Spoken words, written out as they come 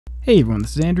Hey everyone,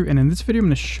 this is Andrew, and in this video I'm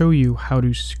going to show you how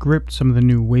to script some of the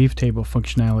new wavetable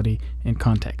functionality in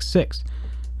Kontakt 6.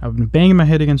 I've been banging my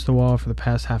head against the wall for the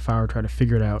past half hour trying to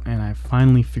figure it out, and I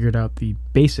finally figured out the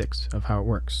basics of how it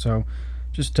works. So,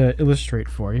 just to illustrate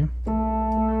for you.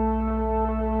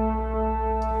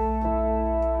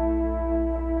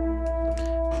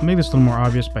 I'll make this a little more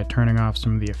obvious by turning off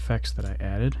some of the effects that I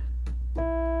added.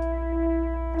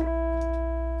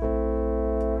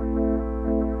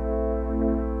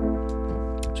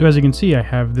 So as you can see, I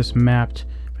have this mapped,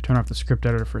 if I turn off the script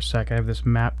editor for a sec, I have this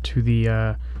mapped to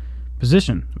the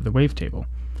position of the wavetable.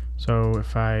 So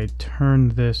if I turn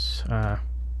this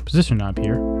position knob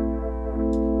here,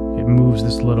 it moves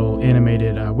this little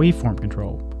animated waveform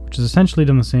control, which is essentially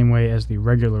done the same way as the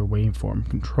regular waveform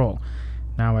control.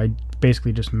 Now I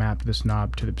basically just mapped this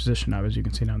knob to the position knob, as you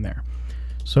can see down there.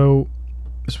 So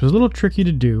this was a little tricky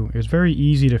to do. It was very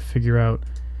easy to figure out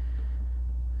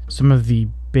some of the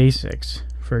basics.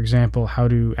 For example, how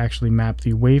to actually map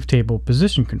the wavetable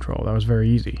position control. That was very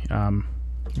easy.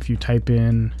 If you type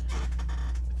in,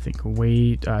 I think,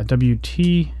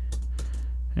 WT,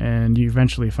 and you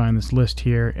eventually find this list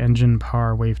here, engine,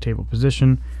 par, wavetable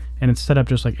position, and it's set up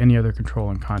just like any other control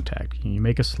in Kontakt. You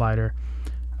make a slider,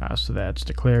 so that's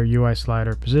declare UI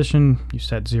slider position. You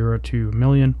set 0 to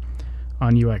 1,000,000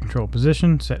 on UI control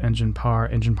position. Set engine par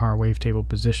wavetable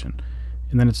position,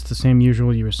 and then it's the same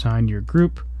usual. You assign your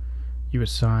group. You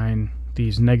assign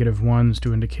these -1s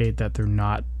to indicate that they're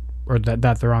not, or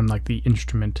that they're on like the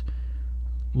instrument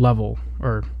level,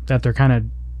 or that they're kind of,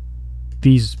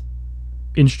 these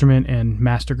instrument and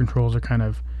master controls are kind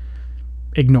of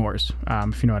ignores,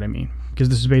 if you know what I mean. Because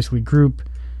this is basically group,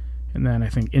 and then I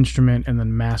think instrument, and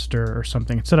then master or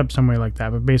something. It's set up some way like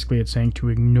that, but basically it's saying to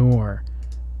ignore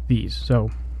these.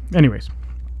 So anyways,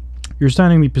 you're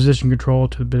assigning the position control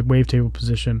to the wavetable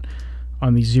position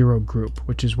on the 0 group,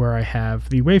 which is where I have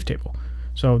the wavetable.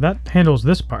 So that handles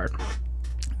this part.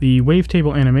 The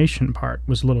wavetable animation part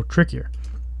was a little trickier,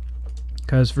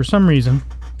 because for some reason,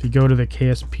 if you go to the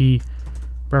KSP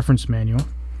reference manual,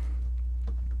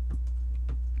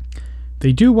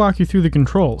 they do walk you through the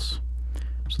controls.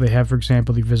 So they have, for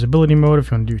example, the visibility mode if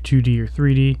you want to do 2D or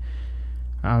 3D,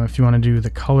 if you want to do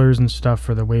the colors and stuff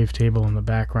for the wavetable in the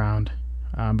background,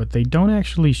 but they don't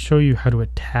actually show you how to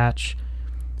attach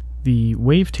the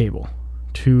wavetable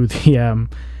to the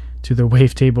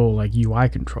wavetable like UI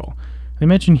control. They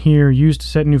mention here, used to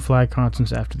set new flag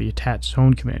constants after the attach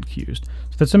zone command used.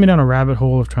 So that sent me down a rabbit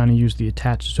hole of trying to use the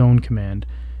attach zone command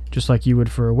just like you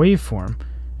would for a waveform,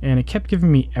 and it kept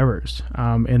giving me errors.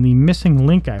 And the missing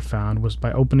link I found was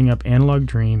by opening up Analog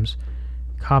Dreams,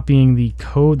 copying the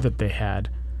code that they had,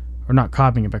 or not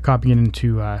copying it, but copying it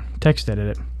into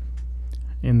TextEdit,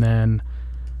 and then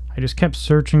I just kept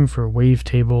searching for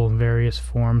wavetable in various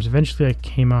forms. Eventually I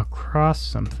came across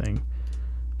something.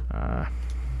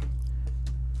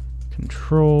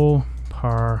 Control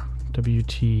par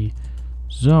WT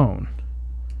zone.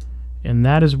 And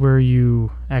that is where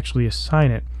you actually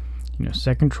assign it. You know,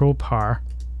 set control par.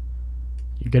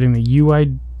 You're getting the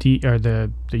UID, or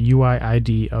the UI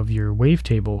ID of your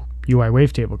wavetable, UI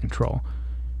wavetable control.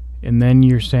 And then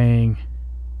you're saying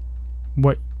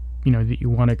what, you know, that you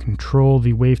want to control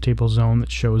the wavetable zone that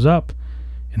shows up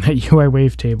in that UI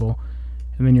wavetable,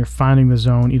 and then you're finding the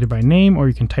zone either by name, or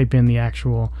you can type in the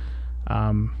actual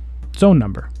zone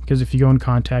number. Because if you go in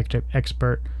Kontakt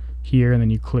Expert here and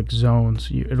then you click zones,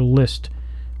 it'll list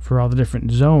for all the different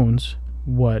zones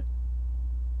what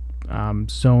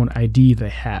zone ID they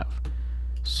have.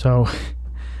 So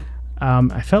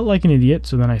I felt like an idiot,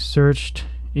 so then I searched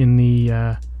in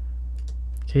the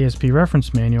KSP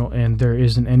reference manual, and there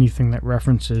isn't anything that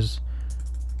references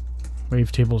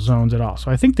wavetable zones at all. So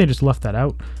I think they just left that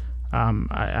out.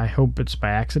 I hope it's by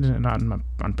accident and not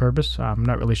on purpose. I'm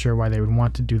not really sure why they would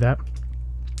want to do that,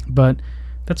 but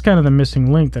that's kind of the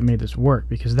missing link that made this work,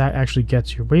 because that actually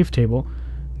gets your wavetable.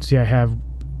 See, I have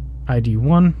ID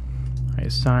 1. I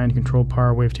assigned control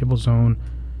par wavetable zone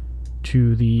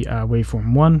to the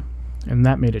waveform 1, and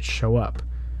that made it show up.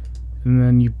 And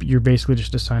then you're basically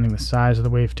just assigning the size of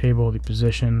the wavetable, the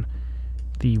position,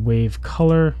 the wave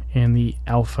color, and the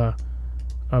alpha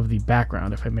of the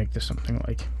background. If I make this something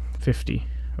like 50,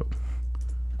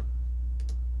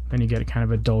 then you get a kind of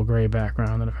a dull gray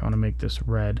background. And if I want to make this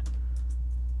red,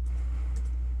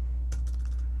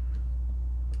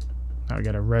 now I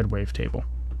got a red wavetable.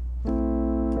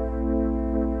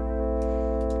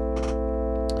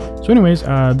 So anyways,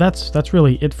 that's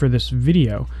really it for this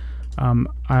video.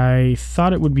 I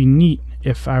thought it would be neat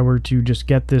if I were to just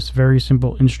get this very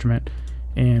simple instrument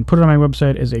and put it on my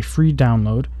website as a free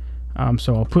download.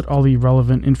 So I'll put all the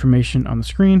relevant information on the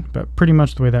screen, but pretty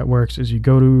much the way that works is you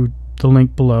go to the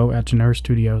link below at Genera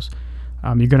Studios.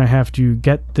 You're going to have to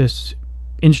get this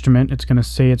instrument. It's going to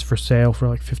say it's for sale for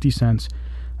like 50 cents.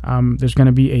 There's going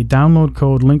to be a download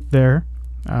code linked there.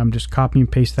 Just copy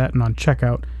and paste that, and on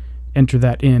checkout, enter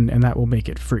that in, and that will make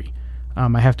it free.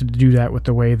 I have to do that with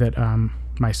the way that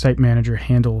my site manager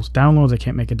handles downloads. I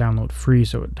can't make a download free,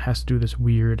 so it has to do this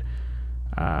weird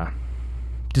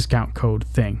discount code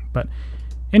thing. But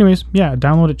anyways, yeah,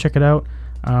 download it, check it out.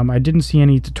 I didn't see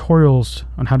any tutorials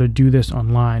on how to do this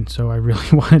online, so I really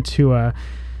wanted to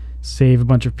save a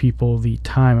bunch of people the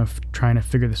time of trying to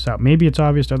figure this out. Maybe it's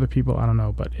obvious to other people, I don't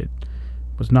know, but it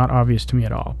was not obvious to me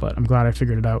at all. But I'm glad I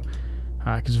figured it out,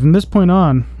 because from this point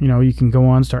on, you know, you can go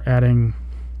on, start adding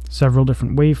several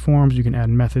different waveforms. You can add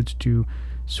methods to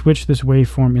switch this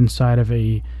waveform inside of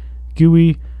a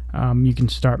GUI. You can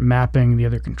start mapping the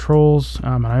other controls,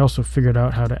 and I also figured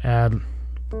out how to add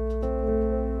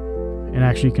and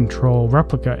actually control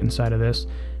replica inside of this,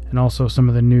 and also some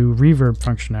of the new reverb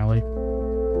functionality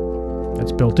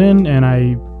that's built in. And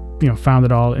I found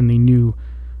it all in the new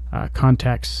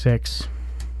Kontakt 6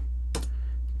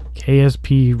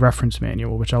 KSP reference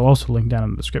manual, which I'll also link down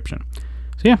in the description.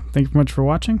 So yeah, thanks very much for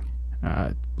watching.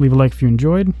 Leave a like if you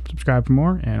enjoyed, subscribe for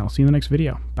more, and I'll see you in the next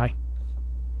video. Bye.